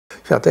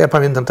świata. Ja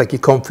pamiętam taki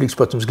konflikt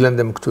pod tym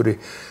względem,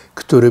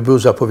 który był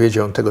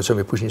zapowiedzią tego, co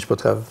mnie później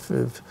spotkało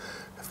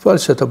w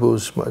Polsce. To był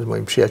z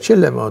moim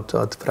przyjacielem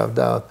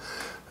prawda,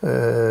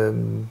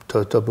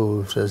 to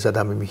był z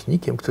Adamem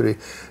Michnikiem,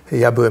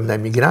 ja byłem na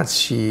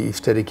emigracji i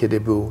wtedy, kiedy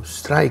był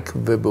strajk,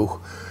 wybuch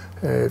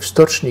w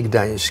stoczni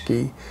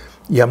gdańskiej.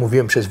 Ja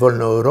mówiłem przez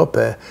Wolną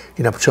Europę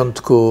i na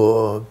początku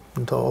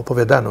to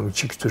opowiadano mi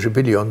ci, którzy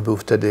byli. On był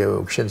wtedy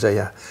u księdza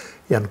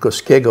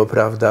Jankowskiego,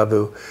 prawda,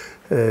 był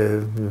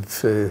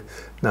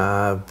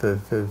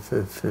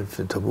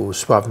to był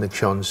sławny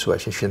ksiądz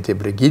właśnie St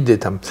Brygidy,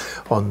 tam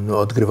on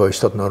odgrywał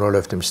istotną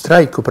rolę w tym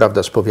strajku,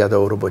 prawda,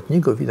 spowiadał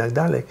robotników i tak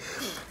dalej.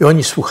 I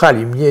oni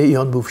słuchali mnie i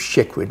on był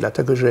wściekły,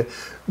 dlatego że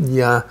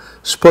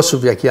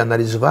sposób, w jaki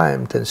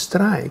analizowałem ten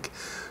strajk,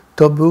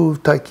 to był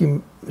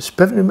takim z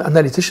pewnym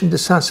analitycznym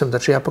dystansem,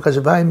 znaczy ja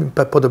pokazywałem im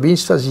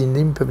podobieństwa z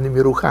innymi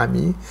pewnymi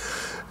ruchami,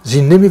 z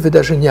innymi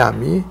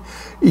wydarzeniami.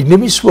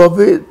 Innymi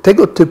słowy,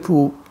 tego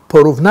typu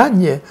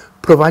porównanie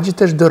prowadzi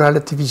też do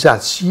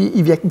relatywizacji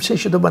i w jakimś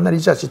sensie do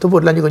banalizacji. To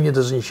było dla niego nie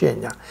do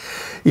zniesienia.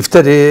 I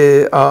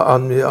wtedy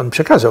on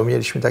przekazał,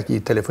 mieliśmy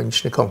taki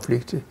telefoniczny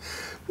konflikt,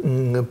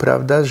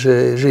 prawda,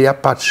 że ja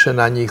patrzę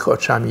na nich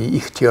oczami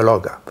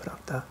ichthyologa,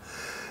 prawda.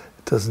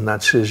 To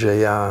znaczy, że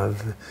ja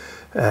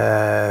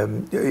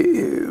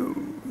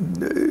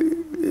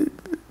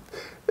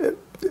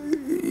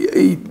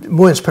i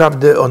mówiąc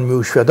prawdę, on mi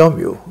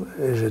uświadomił,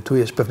 że tu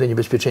jest pewne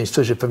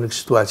niebezpieczeństwo, że w pewnych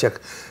sytuacjach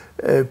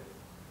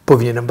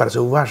powinienem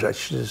bardzo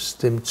uważać z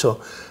tym, co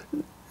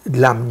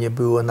dla mnie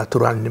było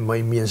naturalnym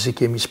moim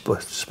językiem i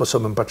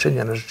sposobem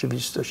patrzenia na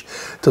rzeczywistość.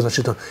 To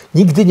znaczy, to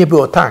nigdy nie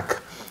było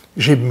tak,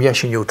 żebym ja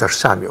się nie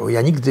utożsamiał.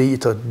 Ja nigdy, i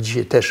to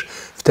dzisiaj też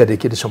wtedy,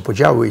 kiedy są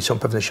podziały i są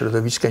pewne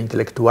środowiska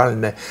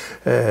intelektualne,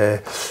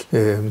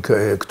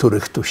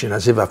 których tu się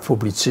nazywa w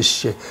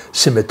publicyście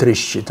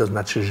symmetryści, to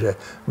znaczy, że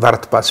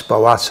wart pac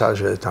pałaca,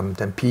 że tam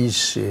ten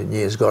PiS nie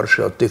jest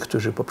gorszy od tych,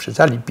 którzy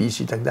poprzedzali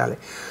PiS i tak dalej.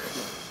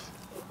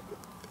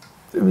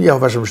 Ja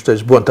uważam, że to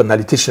jest błąd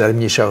analityczny, ale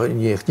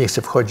nie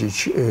chcę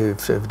wchodzić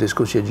w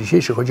dyskusję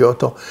dzisiejszą. Chodzi o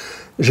to,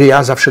 że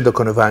ja zawsze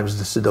dokonywałem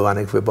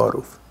zdecydowanych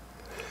wyborów.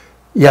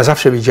 Ja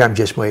zawsze wiedziałem,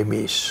 gdzie jest moje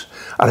miejsce,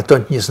 ale to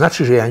nie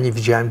znaczy, że ja nie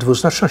widziałem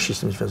dwuznaczności z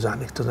tym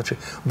związanych. To znaczy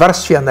w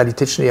warstwie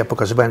analitycznej ja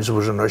pokazywałem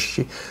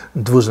złożoności,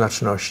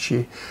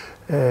 dwuznaczności,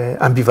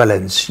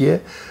 ambiwalencję,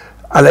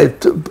 ale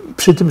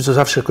przy tym to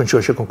zawsze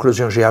kończyło się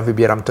konkluzją, że ja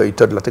wybieram to i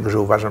to, dlatego że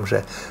uważam,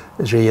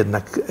 że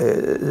jednak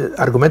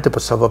argumenty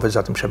podstawowe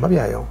za tym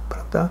przemawiają,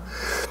 prawda?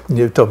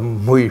 To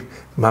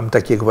mam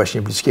takiego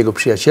właśnie bliskiego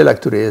przyjaciela,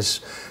 który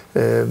jest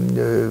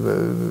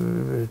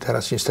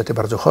teraz niestety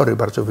bardzo chory,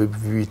 bardzo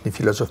wybitny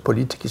filozof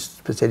polityki,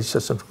 specjalista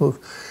stosunków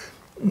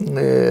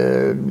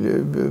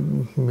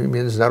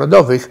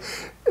międzynarodowych,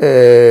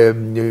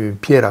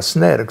 Fr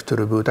Sner,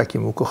 który był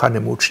takim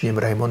ukochanym uczniem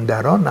Raymonda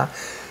Arona.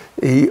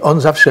 I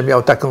on zawsze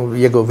miał taką,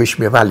 jego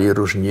wyśmiewali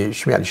różni,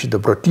 śmiali się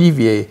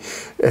dobrotliwie,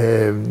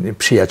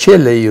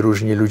 przyjaciele i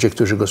różni ludzie,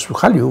 którzy go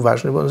słuchali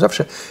uważnie, bo on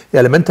zawsze,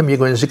 elementem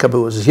jego języka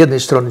było z jednej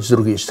strony, z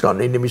drugiej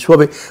strony. Innymi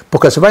słowy,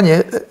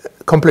 pokazywanie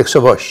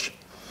kompleksowości.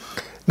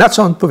 Na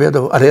co on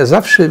odpowiadał, ale ja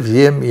zawsze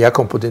wiem,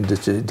 jaką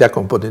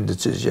podjąć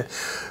decyzję.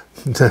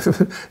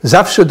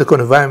 Zawsze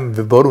dokonywałem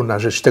wyboru na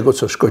rzecz tego,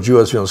 co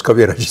szkodziło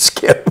Związkowi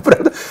Radzieckiemu,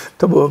 prawda?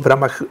 To było w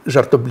ramach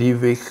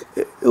żartobliwych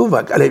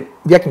uwag, ale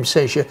w jakimś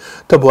sensie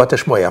to była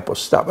też moja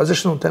postawa.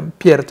 Zresztą ten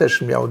Pierre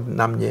też miał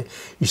na mnie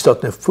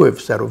istotny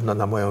wpływ, zarówno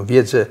na moją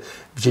wiedzę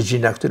w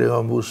dziedzinach, w których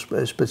on był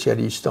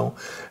specjalistą,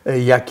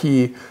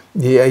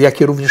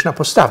 jak i również na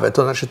postawę.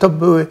 To znaczy,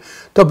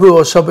 to były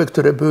osoby,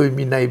 które były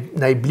mi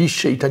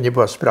najbliższe i to nie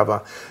była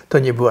sprawa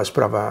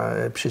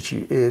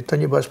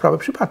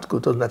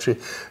przypadku. To znaczy,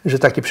 że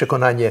takie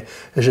przekonanie,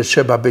 że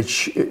trzeba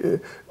być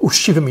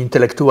uczciwym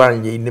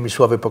intelektualnie, innymi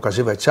słowy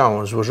pokazywać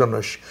całą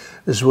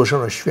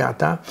złożoność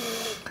świata,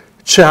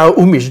 trzeba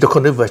umieć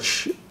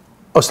dokonywać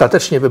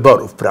ostatecznie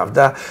wyborów,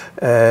 prawda?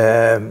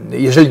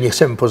 Jeżeli nie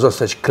chcemy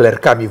pozostać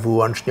klerkami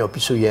wyłącznie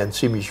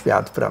opisującymi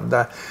świat,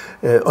 prawda?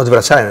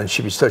 Odwracając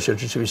rzeczywistość od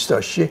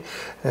rzeczywistości,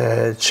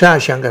 trzeba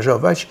się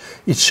angażować.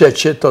 I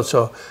trzecie, to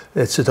co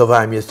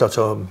cytowałem, jest to,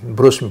 co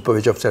Bruce mi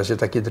powiedział w czasie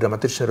takiej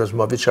dramatycznej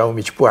rozmowy, trzeba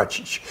umieć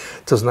płacić.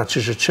 To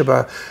znaczy, że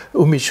trzeba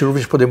umieć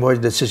również podejmować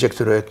decyzje,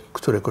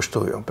 które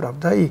kosztują,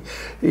 prawda? I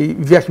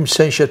w jakimś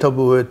sensie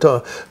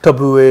to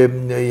były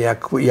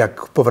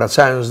jak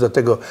powracając do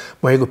tego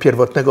mojego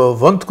pierwotnego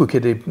wątku,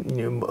 kiedy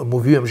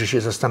mówiłem, że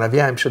się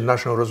zastanawiałem przed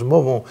naszą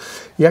rozmową,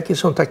 jakie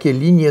są takie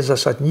linie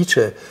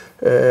zasadnicze,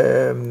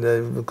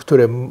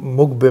 które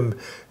mógłbym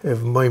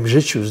w moim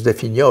życiu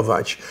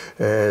zdefiniować,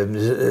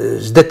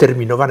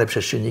 zdeterminowane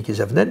przez czynniki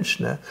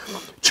zewnętrzne,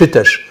 czy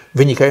też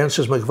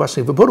wynikające z moich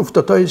własnych wyborów,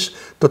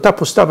 to ta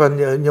postawa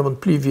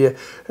niewątpliwie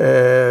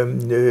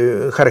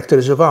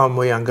charakteryzowała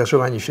moje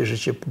angażowanie się w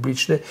życie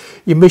publiczne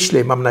i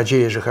myślę, mam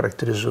nadzieję, że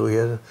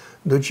charakteryzuje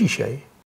do dzisiaj.